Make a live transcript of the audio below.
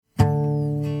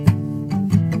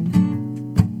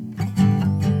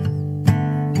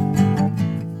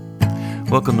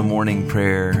Welcome to Morning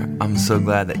Prayer. I'm so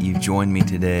glad that you've joined me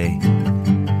today.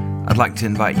 I'd like to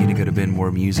invite you to go to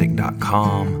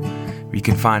benmoremusic.com where you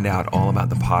can find out all about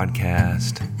the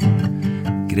podcast,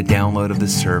 get a download of the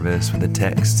service with the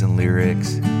texts and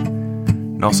lyrics,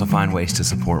 and also find ways to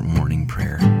support Morning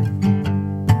Prayer.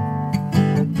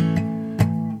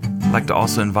 I'd like to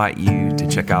also invite you to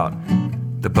check out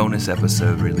the bonus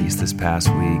episode released this past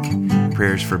week,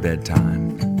 Prayers for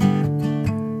Bedtime.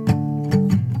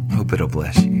 Hope it'll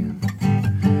bless you.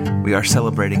 We are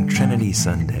celebrating Trinity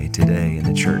Sunday today in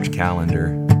the church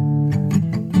calendar.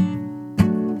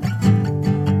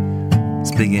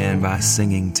 Let's begin by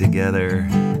singing together.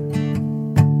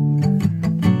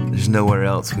 There's nowhere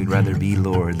else we'd rather be,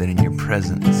 Lord, than in your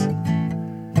presence.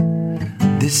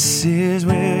 This is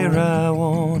where I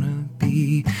want to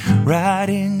be, right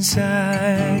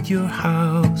inside your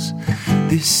house.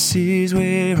 This is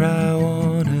where I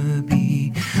want to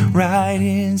be, right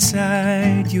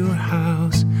inside your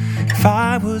house. If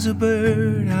I was a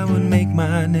bird, I would make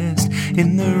my nest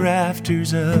in the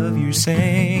rafters of your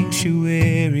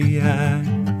sanctuary.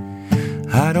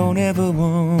 I don't ever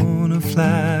want to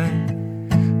fly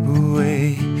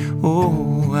away.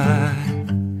 Oh,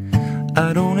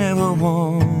 I don't ever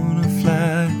want to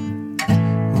fly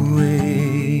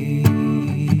away.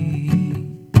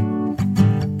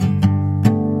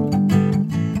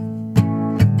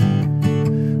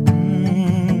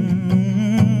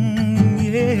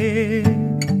 Yeah.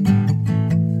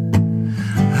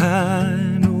 I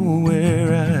know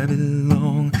where I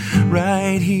belong,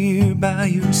 right here by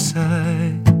your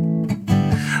side.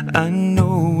 I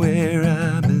know where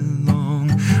I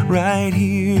belong, right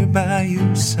here by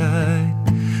your side.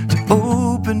 To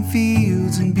open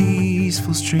fields and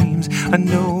peaceful streams, I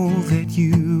know that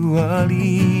you are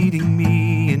leading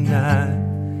me, and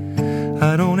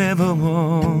I don't ever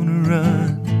want to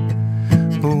run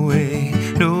away.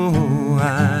 No,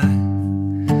 I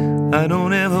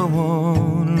don't ever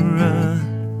want to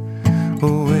run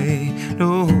away.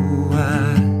 No,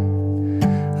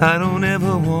 I don't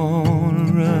ever want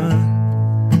to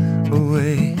run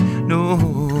away. No,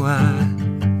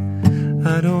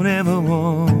 I don't ever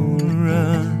want to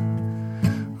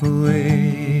run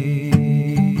away.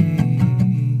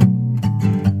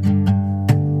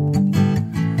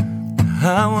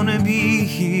 I want to be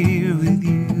here with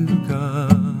you,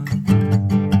 God.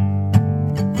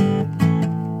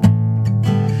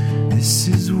 This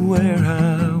is where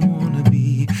I want to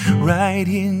be, right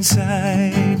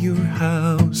inside your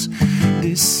house.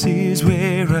 This is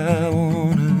where I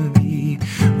want to be,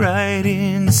 right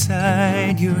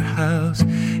inside your house.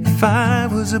 If I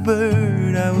was a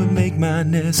bird, I would make my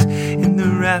nest in the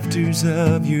rafters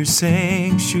of your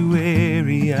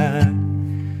sanctuary.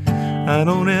 I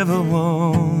don't ever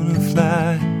want to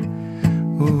fly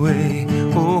away.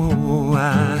 Oh,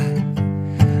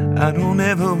 I don't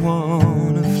ever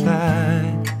want to fly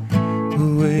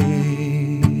away.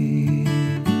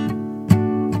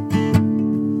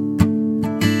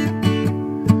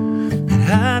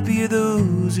 Happy are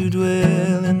those who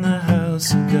dwell in the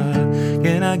house of God.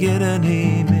 Can I get an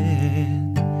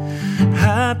amen?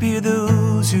 Happy are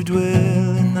those who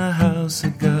dwell in the house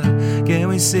of God. Can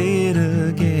we say it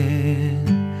again?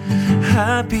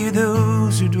 Happy are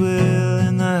those who dwell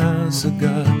in the house of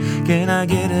God. Can I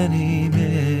get an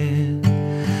amen?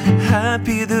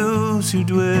 Happy are those who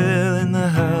dwell in the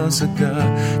house of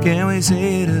God. Can we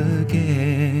say it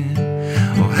again?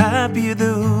 Oh, happy are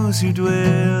those who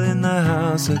dwell in the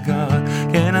house of God.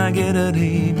 Can I get an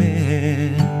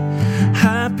amen?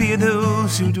 Happy are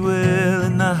those who dwell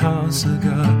in the house of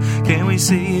God. Can we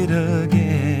say it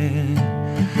again?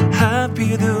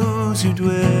 Happy are those who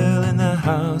dwell in the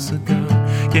house of God.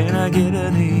 Can I get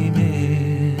an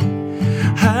amen?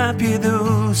 Happy are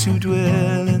those who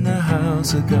dwell in the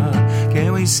house of God.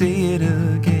 Can we say it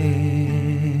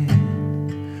again?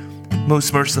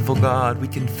 Most merciful God, we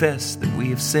confess that we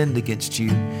have sinned against you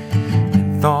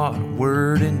in thought,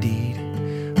 word, and deed,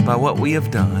 by what we have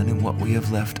done and what we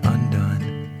have left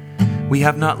undone. We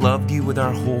have not loved you with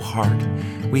our whole heart.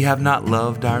 We have not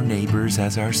loved our neighbors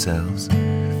as ourselves.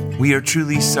 We are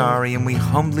truly sorry, and we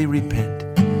humbly repent.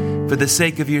 For the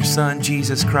sake of your Son,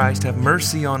 Jesus Christ, have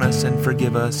mercy on us and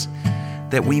forgive us,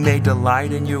 that we may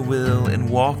delight in your will and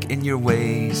walk in your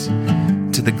ways,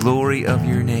 to the glory of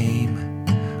your name.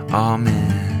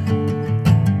 Amen.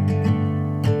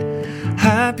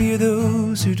 Happy are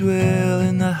those who dwell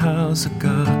in the house of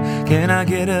God. Can I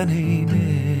get an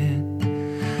amen?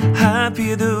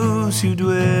 Happy are those who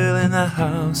dwell in the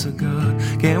house of God.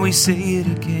 Can we say it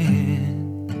again?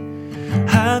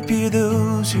 Happy are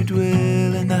those who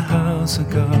dwell in the house of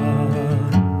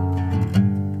God.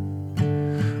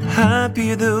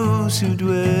 Happy are those who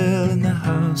dwell in the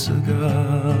house of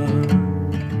God.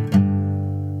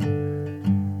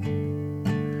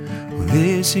 Well,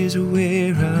 this is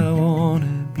where I want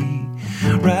to be,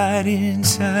 right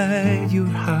inside your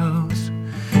house.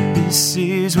 This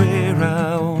is where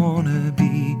I want to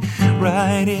be,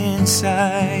 right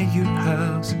inside your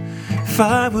house. If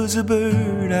I was a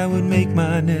bird, I would make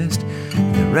my nest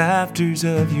in the rafters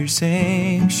of your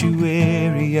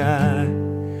sanctuary.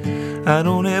 I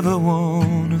don't ever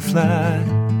want to fly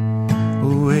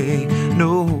away.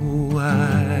 No,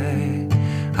 I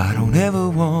don't ever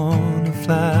want to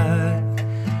fly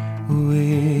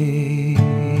away.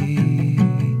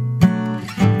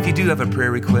 If you do have a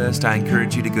prayer request, I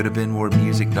encourage you to go to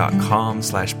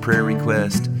benwardmusic.com/prayer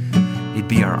request. It'd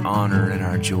be our honor and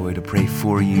our joy to pray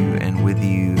for you and with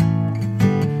you.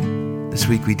 This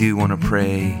week we do want to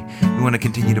pray. We want to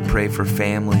continue to pray for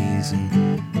families and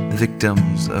the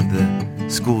victims of the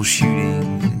school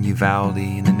shootings in Uvalde.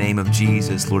 In the name of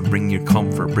Jesus, Lord, bring your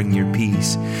comfort, bring your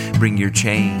peace, bring your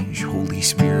change, Holy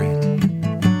Spirit.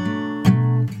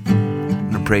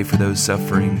 I'm going to pray for those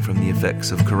suffering from the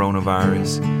effects of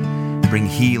coronavirus. Bring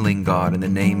healing, God, in the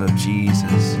name of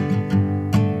Jesus.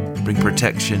 Bring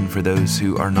protection for those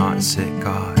who are not sick,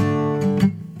 God.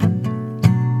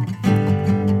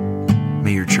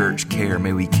 May your church care.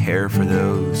 May we care for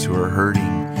those who are hurting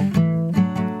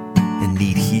and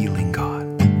need healing, God.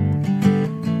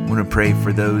 I want to pray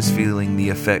for those feeling the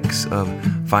effects of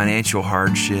financial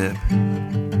hardship,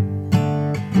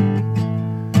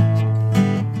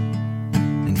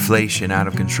 inflation out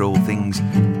of control, things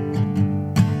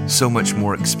so much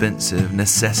more expensive,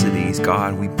 necessities.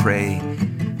 God, we pray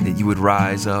that you would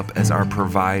rise up as our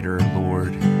provider,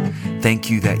 Lord. Thank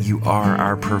you that you are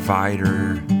our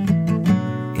provider.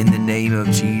 In the name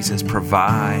of Jesus,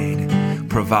 provide,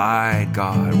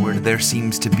 God, where there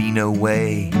seems to be no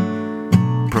way.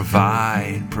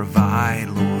 Provide,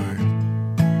 Lord.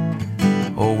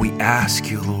 Oh, we ask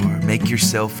you, Lord, make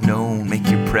yourself known, make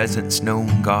your presence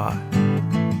known, God.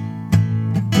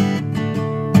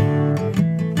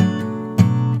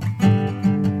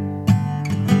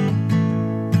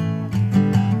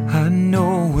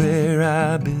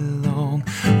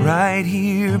 Right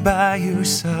here by your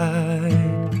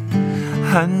side,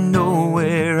 I know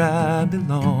where I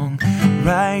belong.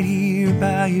 Right here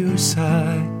by your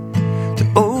side, to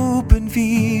open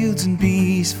fields and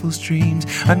peaceful streams.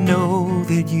 I know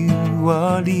that you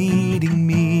are leading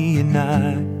me, and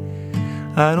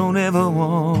I don't ever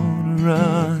want to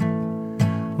run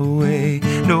away.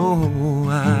 No,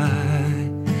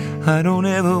 I don't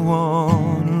ever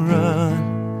want to run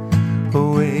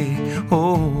away.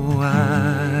 Oh,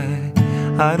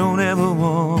 I don't ever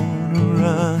want to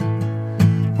run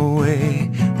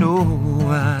away. No,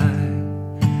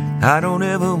 I don't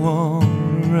ever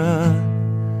want to run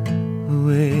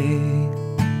away.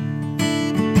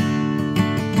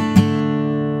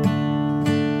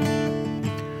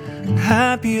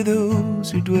 Happy are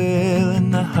those who dwell in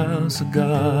the house of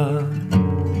God.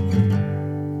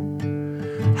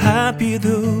 Happy are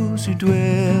those who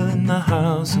dwell in the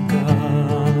house of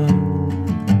God.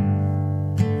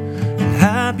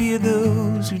 Happy are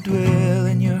those who dwell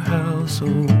in your house,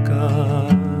 oh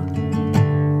God.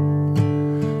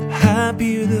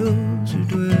 Happy are those who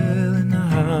dwell in the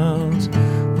house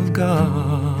of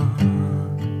God.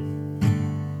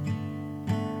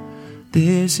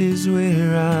 This is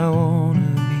where I want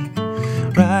to be,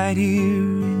 right here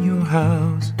in your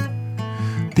house.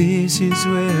 This is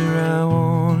where I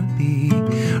want to be,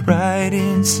 right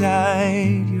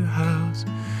inside your house.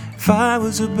 If I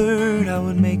was a bird, I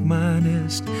would make my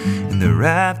nest in the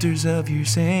rafters of your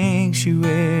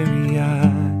sanctuary. I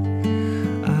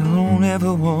don't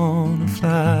ever want to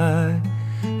fly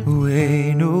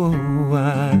away. No,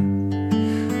 I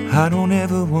don't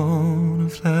ever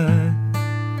want to fly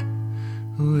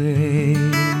away.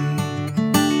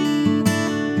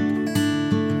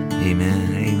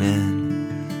 Amen,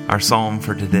 amen. Our psalm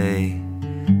for today,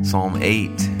 Psalm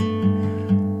 8.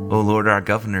 O Lord, our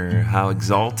governor, how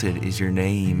exalted is your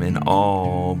name in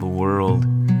all the world.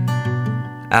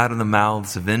 Out of the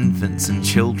mouths of infants and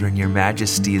children, your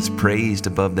majesty is praised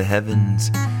above the heavens.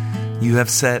 You have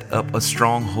set up a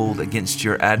stronghold against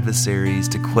your adversaries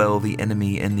to quell the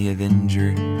enemy and the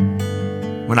avenger.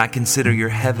 When I consider your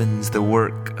heavens, the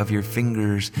work of your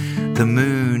fingers, the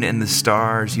moon and the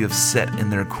stars you have set in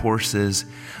their courses,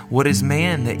 what is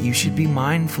man that you should be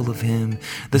mindful of him,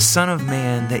 the son of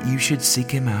man that you should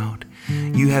seek him out?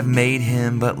 You have made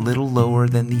him but little lower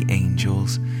than the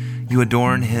angels. You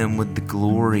adorn him with the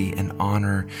glory and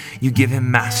honor. You give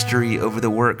him mastery over the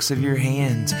works of your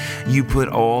hands. You put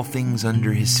all things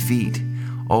under his feet,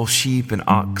 all sheep and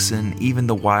oxen, even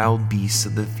the wild beasts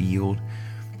of the field,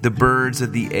 the birds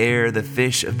of the air, the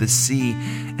fish of the sea,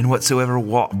 and whatsoever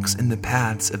walks in the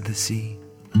paths of the sea.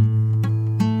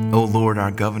 O Lord,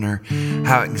 our governor,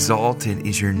 how exalted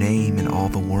is your name in all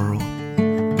the world.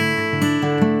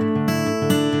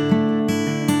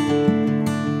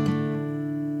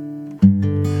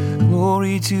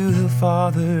 Glory to the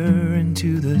Father, and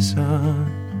to the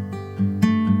Son,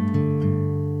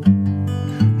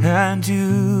 and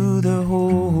to the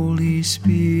Holy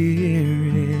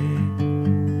Spirit,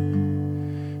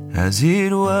 as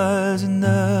it was in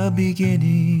the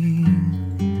beginning,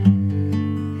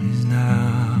 is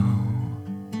now,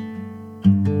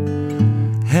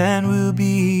 and will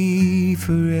be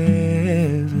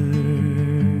forever.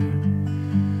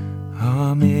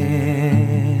 Amen.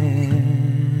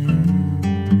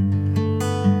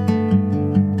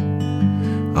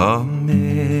 Amen.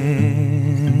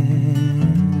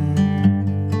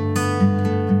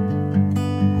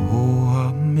 Oh,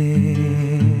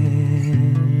 amen.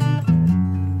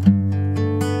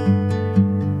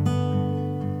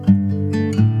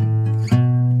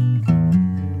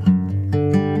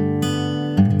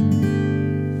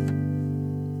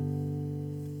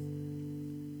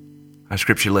 Our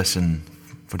scripture lesson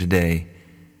for today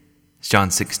is John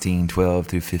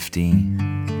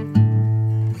 16:12-15.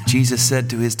 Jesus said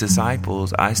to his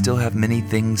disciples, I still have many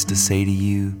things to say to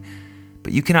you,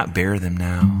 but you cannot bear them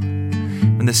now.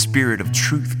 When the Spirit of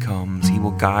truth comes, he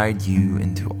will guide you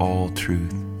into all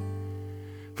truth.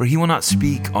 For he will not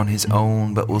speak on his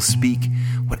own, but will speak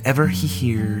whatever he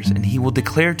hears, and he will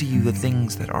declare to you the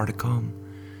things that are to come.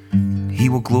 He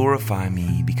will glorify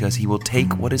me, because he will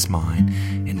take what is mine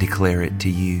and declare it to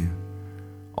you.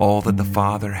 All that the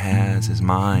Father has is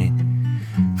mine.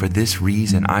 For this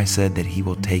reason I said that he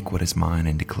will take what is mine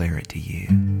and declare it to you.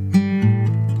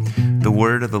 The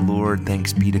word of the Lord.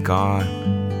 Thanks be to God.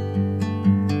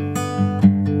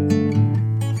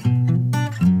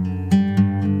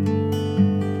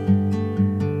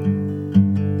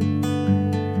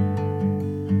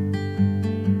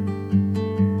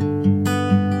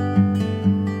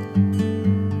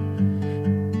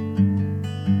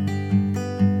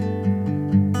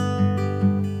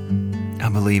 I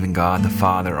believe in God the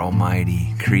Father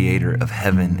Almighty, creator of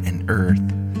heaven and earth.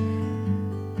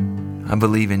 I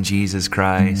believe in Jesus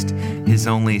Christ, his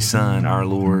only Son, our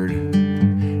Lord.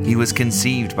 He was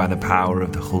conceived by the power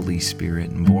of the Holy Spirit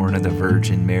and born of the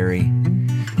Virgin Mary.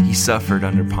 He suffered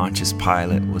under Pontius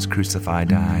Pilate, was crucified,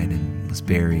 died, and was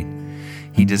buried.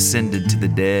 He descended to the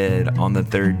dead. On the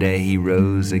third day he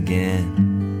rose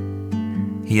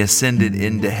again. He ascended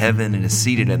into heaven and is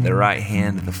seated at the right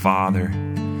hand of the Father.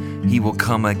 He will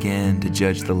come again to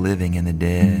judge the living and the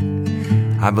dead.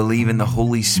 I believe in the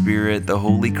Holy Spirit, the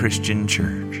holy Christian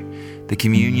church, the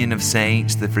communion of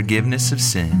saints, the forgiveness of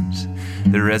sins,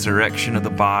 the resurrection of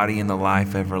the body, and the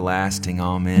life everlasting.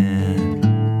 Amen.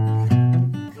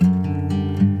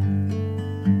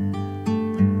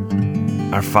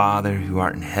 Our Father, who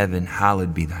art in heaven,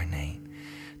 hallowed be thy name.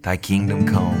 Thy kingdom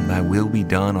come, thy will be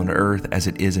done on earth as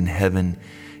it is in heaven.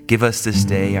 Give us this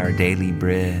day our daily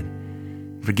bread.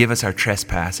 Forgive us our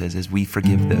trespasses as we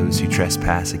forgive those who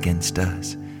trespass against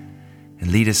us.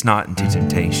 And lead us not into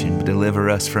temptation, but deliver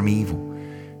us from evil.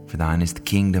 For thine is the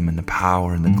kingdom and the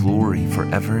power and the glory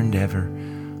forever and ever.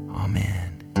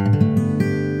 Amen.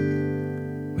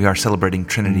 We are celebrating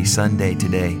Trinity Sunday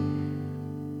today.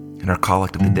 And our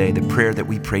collect of the day, the prayer that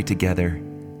we pray together,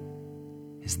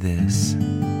 is this.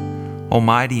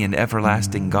 Almighty and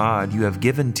everlasting God, you have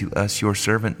given to us, your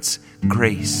servants,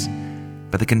 grace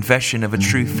by the confession of a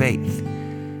true faith,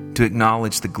 to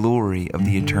acknowledge the glory of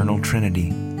the eternal Trinity,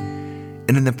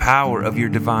 and in the power of your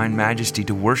divine majesty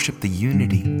to worship the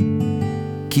unity.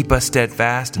 Keep us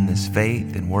steadfast in this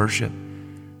faith and worship,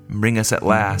 and bring us at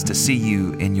last to see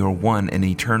you in your one and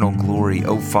eternal glory,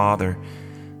 O Father,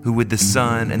 who with the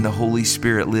Son and the Holy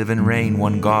Spirit live and reign,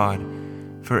 one God,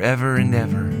 forever and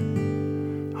ever.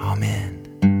 Amen.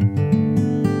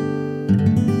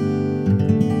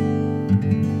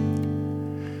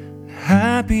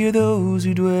 Happy are those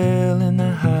who dwell in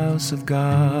the house of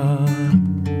God.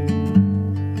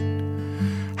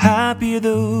 Happy are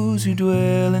those who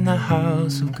dwell in the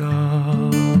house of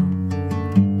God.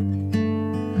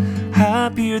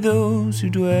 Happy are those who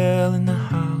dwell in the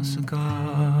house of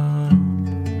God.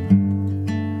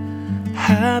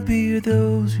 Happy are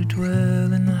those who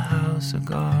dwell in the house of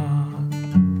God.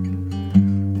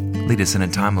 Lead us in a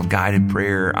time of guided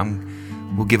prayer.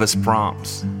 We'll give us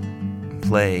prompts.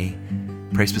 Pray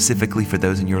specifically for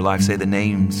those in your life. Say the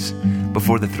names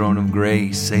before the throne of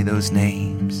grace. Say those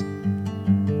names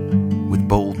with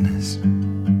boldness.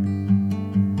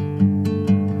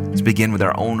 begin with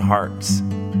our own hearts.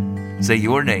 Say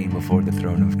your name before the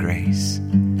throne of grace.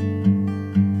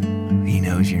 He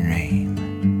knows your name.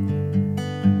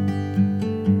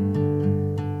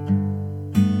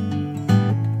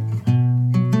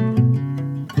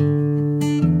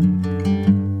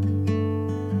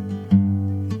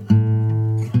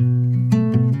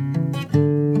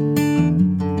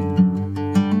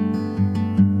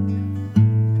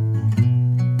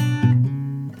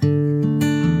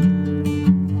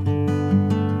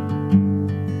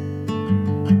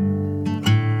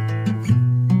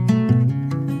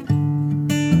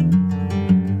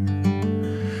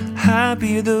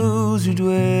 Happy are those who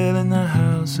dwell in the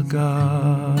house of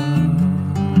God.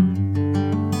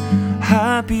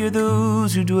 Happy are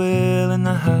those who dwell in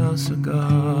the house of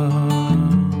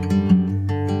God.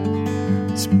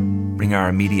 Let's bring our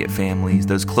immediate families,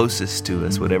 those closest to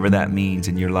us, whatever that means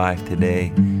in your life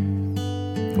today.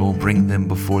 We'll bring them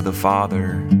before the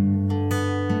Father.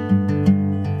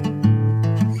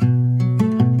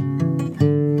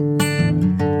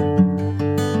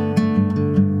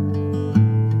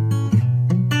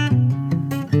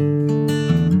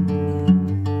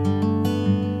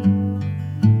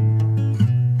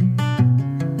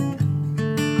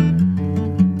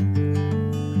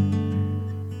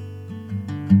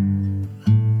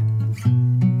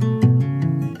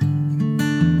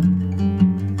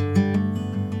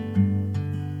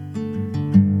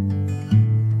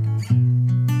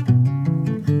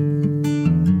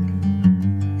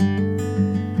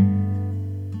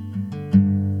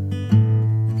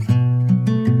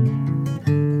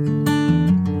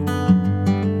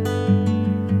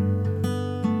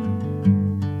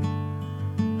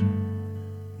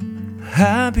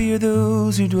 Happy are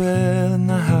those who dwell in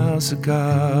the house of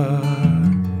God.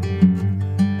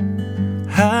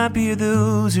 Happy are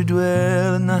those who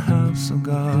dwell in the house of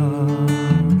God.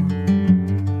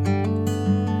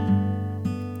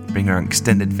 Bring our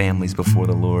extended families before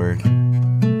the Lord.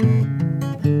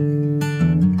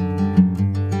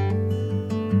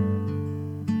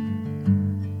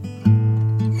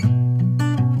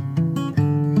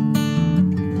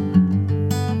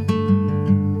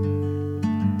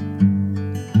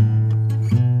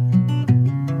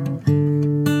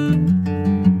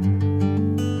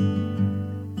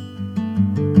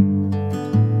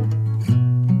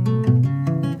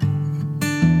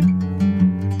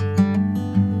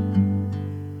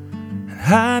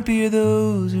 Happy are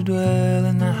those who dwell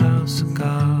in the house of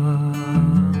God.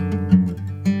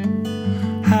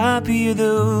 Happy are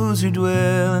those who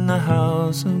dwell in the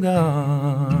house of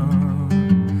God.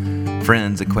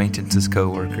 Friends, acquaintances,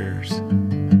 co-workers.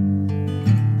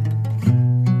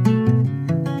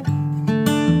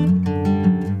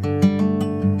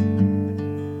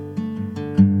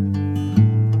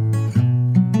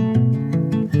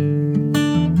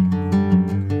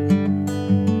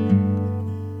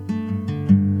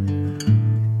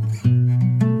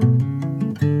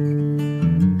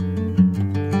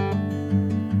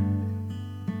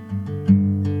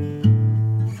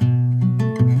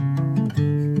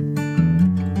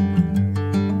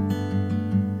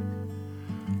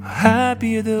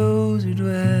 Happy are those who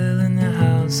dwell in the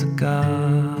house of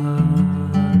God.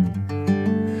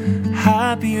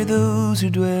 Happy are those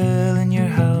who dwell in your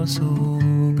house,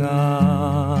 O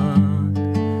God.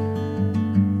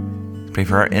 Pray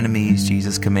for our enemies.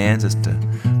 Jesus commands us to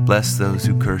bless those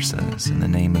who curse us in the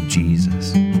name of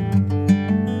Jesus.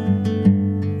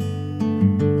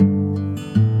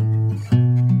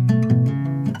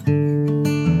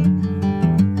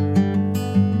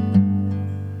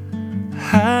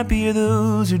 Happy are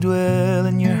those who dwell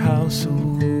in your house,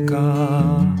 O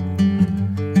God.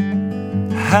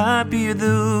 Happy are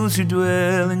those who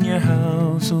dwell in your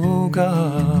house, O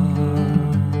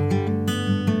God.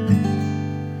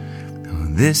 Oh,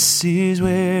 this is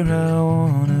where I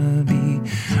wanna be,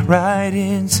 right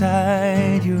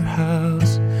inside your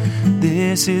house.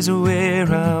 This is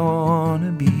where I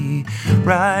wanna be,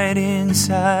 right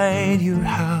inside your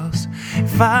house.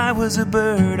 If I was a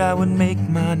bird, I would make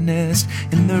my nest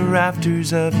in the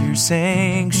rafters of your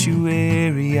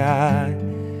sanctuary. I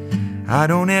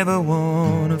don't ever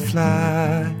want to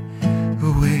fly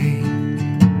away.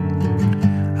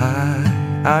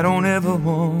 I don't ever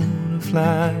want to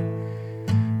fly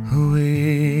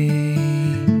away.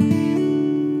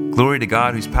 Glory to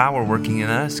God, whose power working in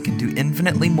us can do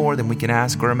infinitely more than we can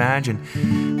ask or imagine.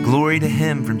 Glory to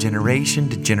Him from generation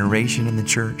to generation in the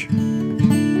church.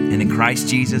 And in Christ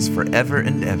Jesus forever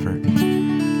and ever.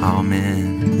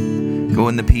 Amen. Go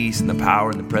in the peace and the power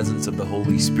and the presence of the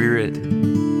Holy Spirit.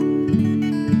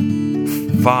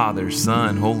 Father,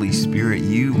 Son, Holy Spirit,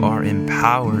 you are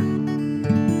empowered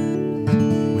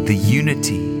with the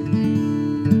unity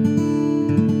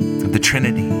of the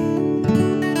Trinity.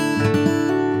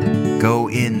 Go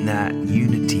in that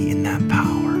unity, in that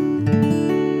power.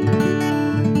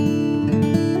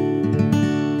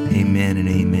 Amen and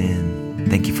amen.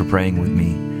 Thank you for praying with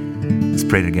me. Let's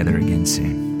pray together again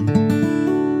soon.